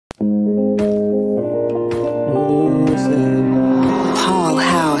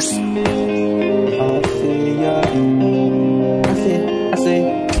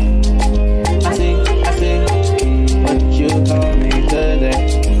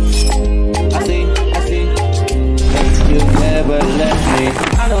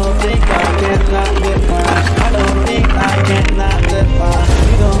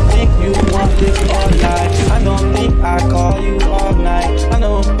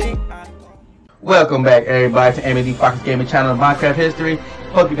Welcome back, everybody, to MAD Fox Gaming Channel, Minecraft History.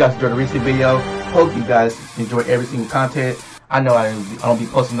 Hope you guys enjoyed the recent video. Hope you guys enjoyed every single content. I know I don't be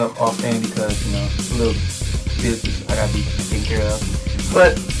posting up often because, you know, it's a little business I gotta be taken care of.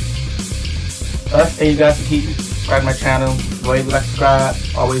 But you guys to keep subscribing to my channel. Go ahead and like, subscribe.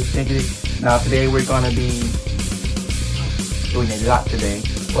 Always thinking it. Now today we're gonna be doing a lot today.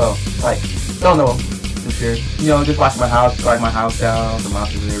 Well, like, don't know for sure. You know, just watching my house, starting my house down, the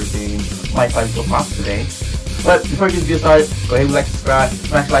monsters and everything. Might probably go monsters today. But before we get this video started, go ahead and like, subscribe,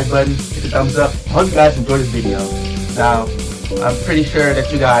 smash the like button, hit the thumbs up. I hope you guys enjoyed this video. Now, I'm pretty sure that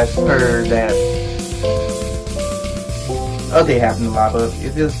you guys heard that update happened a lot, but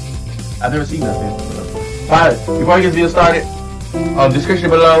it's just, I've never seen nothing. But before we get this video started, description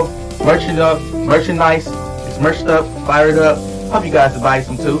below, merchandise, it's merched up, fired up. Hope you guys will buy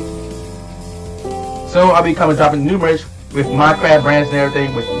some too. So I'll be dropping new merch with Minecraft brands and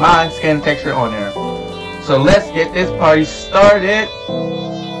everything with my skin texture on there. So let's get this party started.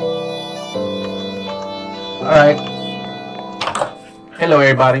 Alright. Hello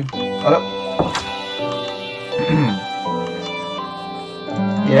everybody. Hold up.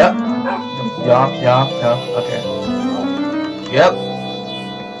 Yep. Yeah. Okay. Yep.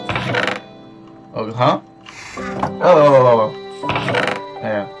 Oh, huh? Oh.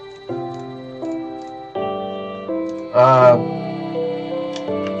 Yeah.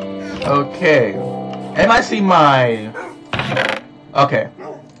 Okay. And I see my... Okay.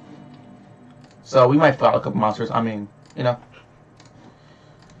 So we might fight a couple monsters. I mean, you know.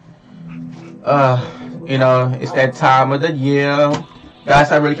 It's that time of the year.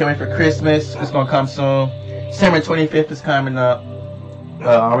 Guys, I really can't wait for Christmas. It's gonna come soon. December 25th is coming up.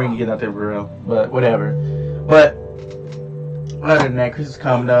 I'm ready to get out there for real. But whatever. But other than that, Christmas is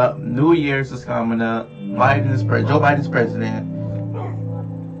coming up. New Year's is coming up. Joe Biden's president.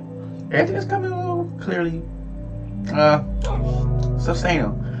 Everything is coming along clearly.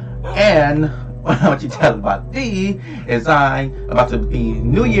 Sustainable. And what I want you to tell about me is I'm about to be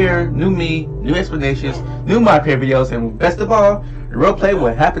new year, new me, new explanations, new Minecraft videos, and best of all, the roleplay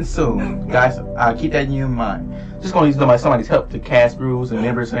will happen soon. Guys, I'll keep that in mind. Just gonna use somebody's help to cast rules and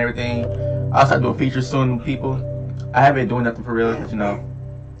members and everything. I'll start doing features soon with people. I haven't been doing nothing for real, but you know,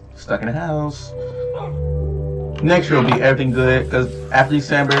 stuck in the house. Next year will be everything good, because after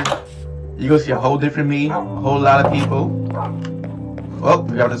December, you're gonna see a whole different me, a whole lot of people. Oh,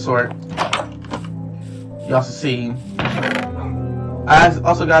 we got the sword. You also see.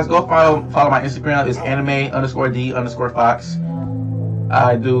 Also, guys, go follow my Instagram. It's anime_d_fox.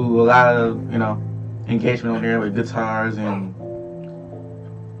 I do a lot of, you know, engagement on there with guitars and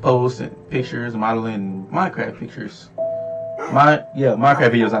posts and pictures, modeling Minecraft pictures.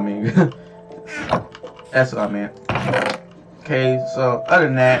 Minecraft videos. I mean, that's what I meant. Okay, so other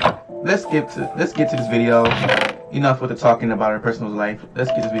than that, let's get to this video. Enough with the talking about our personal life. Let's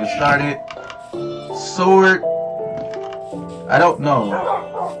get this video started. Sword. I don't know,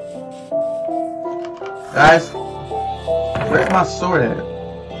 guys. Where's my sword at?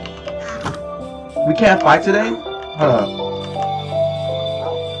 We can't fight today? Hold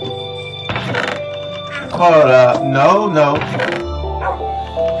up. No.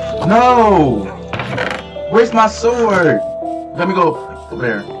 Where's my sword? Let me go over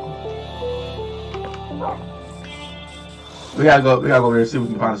there. We gotta go over there and see if we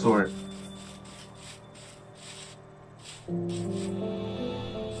can find a sword.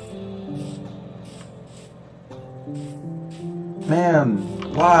 Man,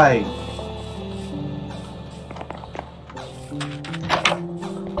 why?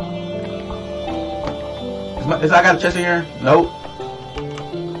 Is I got a chest in here? Nope.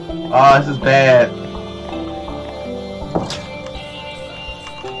 Oh, this is bad.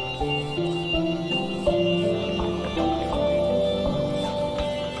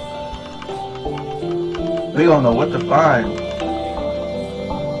 We don't know what to find.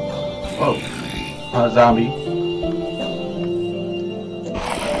 Whoa. Zombie.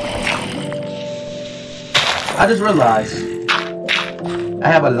 I just realized I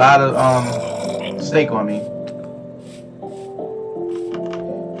have a lot of steak on me.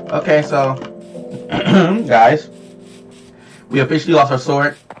 Okay, so guys, we officially lost our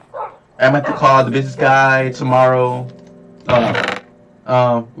sword. I'm going to call the business guy tomorrow,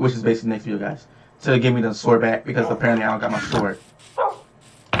 which is basically next video, guys, to give me the sword back because apparently I don't got my sword.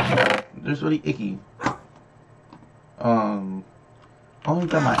 It's really icky. Only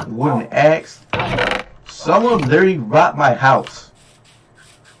got my wooden axe. Someone literally robbed my house.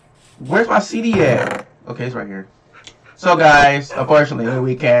 Where's my CD at? Okay, it's right here. So guys, unfortunately,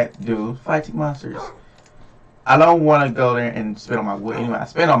 we can't do fighting monsters. I don't want to go there and spend on my wood. Anyway, I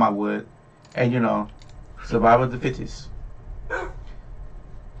spent on my wood. and you know, survival of the fittest.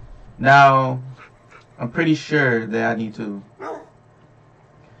 Now, I'm pretty sure that I need to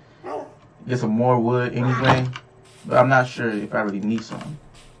get some more wood anyway, but I'm not sure if I really need some.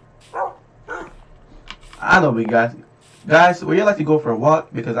 I know, but guys, would you like to go for a walk?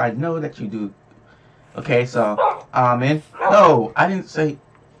 Because I know that you do. Okay, so in. No, I didn't say.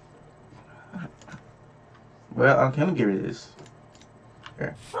 Well, okay, let me get rid of this.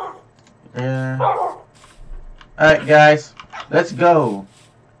 Here. Alright, guys, let's go.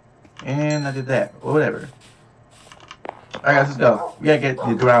 And I did that. Whatever. Alright, guys, let's go. We gotta get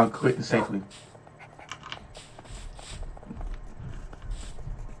the ground quick and safely.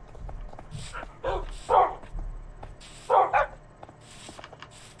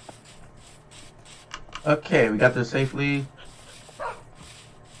 Okay, we got this safely.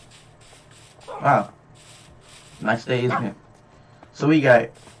 Wow. Nice day, isn't it? So we got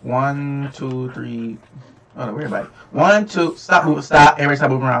 1, 2, 3. Oh no, where everybody? 1, 2. Stop moving. Stop. Everybody stop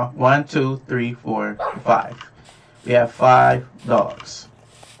moving around. 1, 2, 3, 4, 5. We have 5 dogs.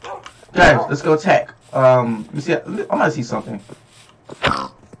 Guys, let's go attack. Let me see. I want to see something.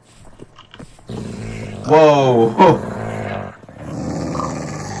 Whoa.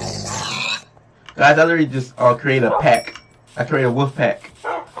 Guys, I literally just created a pack. I created a wolf pack.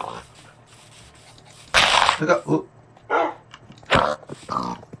 Look up. Ooh.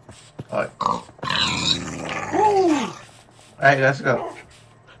 Alright. Alright, let's go.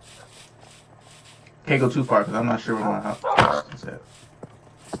 Can't go too far because I'm not sure where my house is at.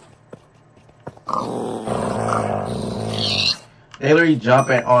 They literally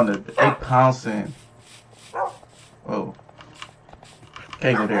jumping on the. They pouncing. Whoa.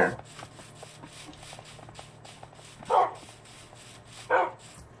 Can't go there.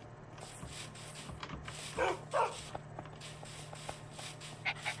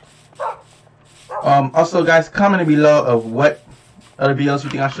 Also, guys, comment below of what other videos you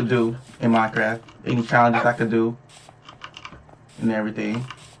think I should do in Minecraft. Any challenges I could do and everything.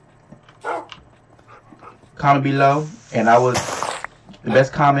 Comment below, and I would, the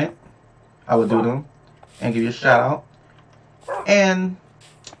best comment, I would do them and give you a shout out. And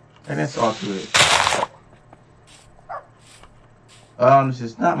that's all to it. This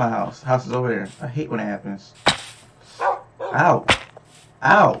is not my house. House is over there. I hate when it happens. Ow.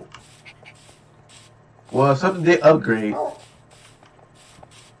 Ow. Well, something did upgrade.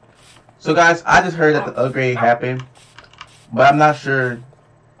 So guys, I just heard that the upgrade happened, but I'm not sure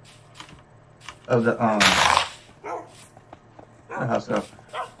of the stuff.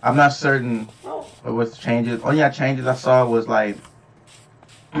 I'm not certain of what changes. Only changes I saw was like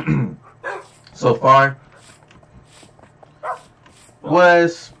so far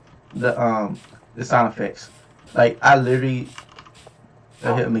was the sound effects. Like I literally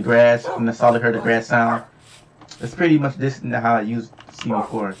hit the grass and I saw heard the grass sound. It's pretty much this than how I used to see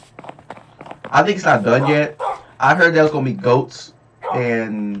before. I think it's not done yet. I heard there was gonna be goats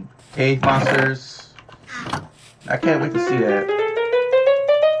and cave monsters. I can't wait to see that.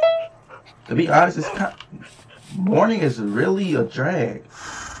 To be honest, morning is really a drag.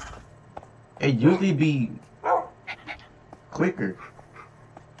 It usually be quicker.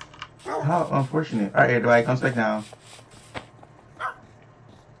 How unfortunate. Alright, everybody, comes back down.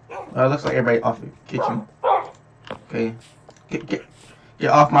 Looks like everybody off the kitchen. Okay. Get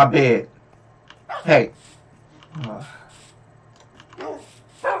off my bed. Hey.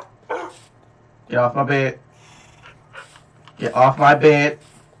 Get off my bed. Get off my bed.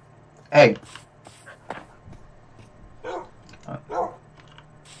 Hey.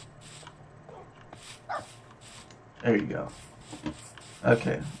 There you go.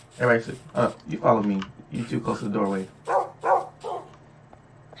 Okay. Everybody sit. You follow me. You too close to the doorway.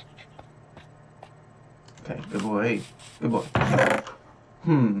 Okay, good boy. Hey, good boy.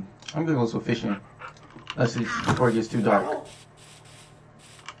 I'm gonna go fishing. Let's see before it gets too dark.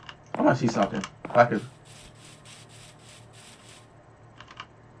 I wanna see something. If I could.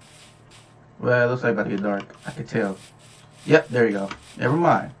 Well, it looks like it's about to get dark. I could tell. Yep, there you go. Never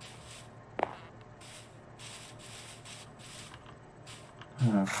mind.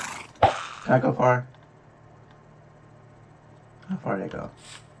 Can I go far? How far did I go?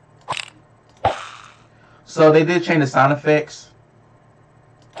 So they did change the sound effects.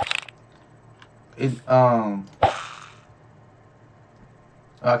 Oh,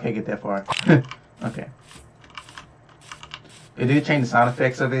 I can't get that far. Okay. They did change the sound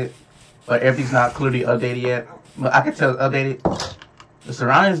effects of it, but everything's not clearly updated yet. But I can tell it's updated. The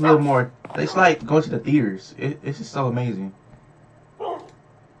surroundings a little more. It's like going to the theaters. It's just so amazing.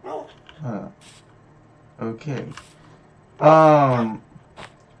 Okay. Well,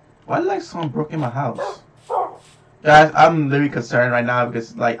 Why did like someone broke in my house? Guys, I'm literally concerned right now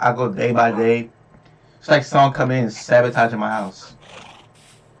because like I go day by day. It's like someone come in and sabotaging my house.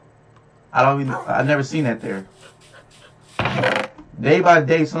 I've never seen that there. Day by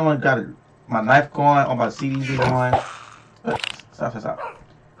day, someone got my knife going, all my CDs are going. But stop.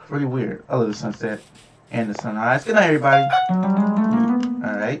 It's really weird. I love the sunset and the sunrise. Good night, everybody.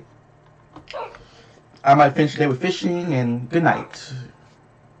 Alright. I might finish the day with fishing, and good night.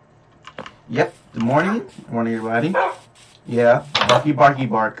 Yep, good morning. Good morning, everybody. Yeah, barky, barky,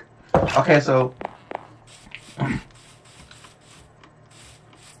 bark. Okay, so...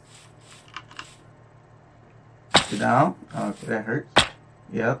 Sit down. Okay, that hurts.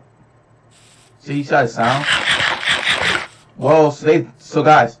 Yep. See, you saw the sound? Whoa, so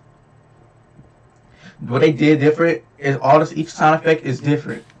guys, what they did different is each sound effect is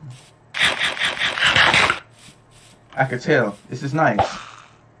different. I could tell. This is nice.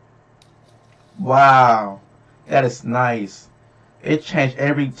 Wow, that is nice. It changed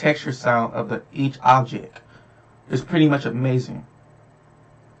every texture sound of each object. It's pretty much amazing.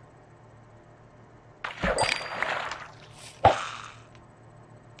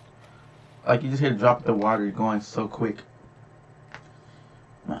 Like you just hear the drop of the water going so quick.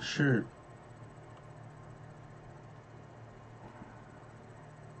 I'm not sure.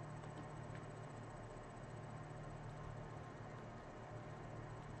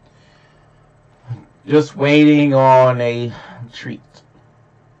 Just waiting on a treat.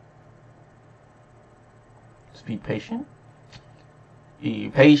 Just be patient. Be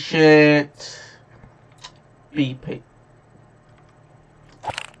patient. Be patient.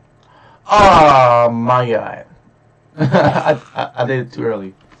 Oh my god. I did it too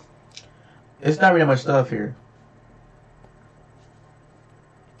early. It's not really much stuff here.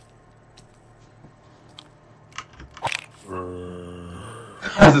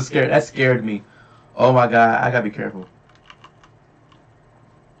 That scared me. Oh my god, I gotta be careful.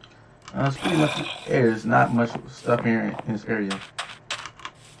 It's pretty much, there's not much stuff here in this area.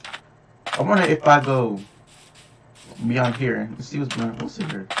 I wonder if I go beyond here. Let's see what's going on. What's in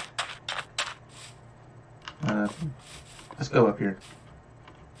here? Let's go up here.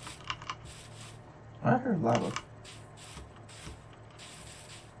 I heard lava.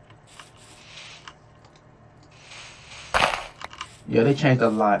 Yeah, they changed a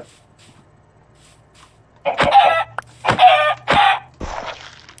lot.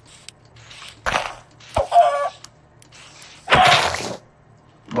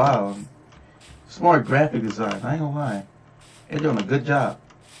 Wow. It's more graphic design, I ain't gonna lie. They're doing a good job.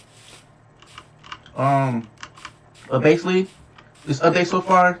 But basically, this update so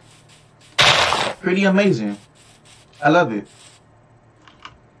far, pretty amazing. I love it.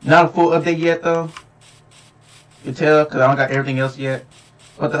 Not a full update yet though. You can tell because I don't got everything else yet.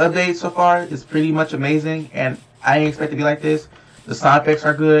 But the update so far is pretty much amazing, and I didn't expect it to be like this. The sound effects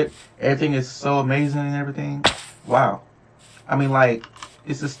are good. Everything is so amazing and everything. Wow. I mean, like,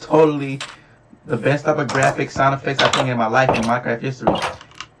 this is totally the best type of graphic sound effects I've seen in my life in Minecraft history.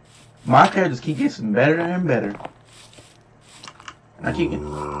 Minecraft just keep getting better and better. And I keep getting...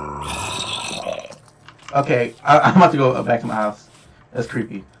 Okay, I'm about to go back to my house. That's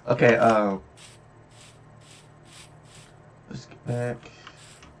creepy. Okay, let's get back.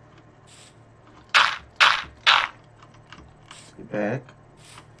 Let's get back.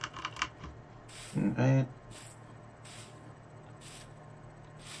 Okay.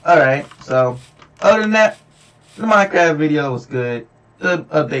 Alright, so, other than that, the Minecraft video was good. The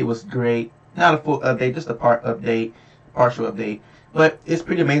update was great. Not a full update, just a partial update. But it's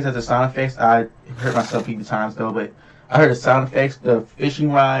pretty amazing as the sound effects. I heard myself a few times though, but I heard the sound effects. The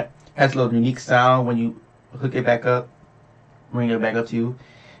fishing rod has a little unique sound when you hook it back up, bring it back up to you.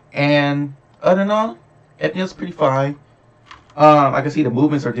 And other than all, everything else pretty fine. I can see the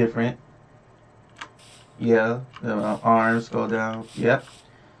movements are different. Yeah, the arms go down. Yep.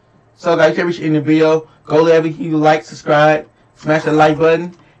 So guys, if you enjoyed the video, go leave a like, subscribe, smash the like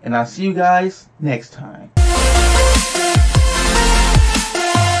button, and I'll see you guys next time.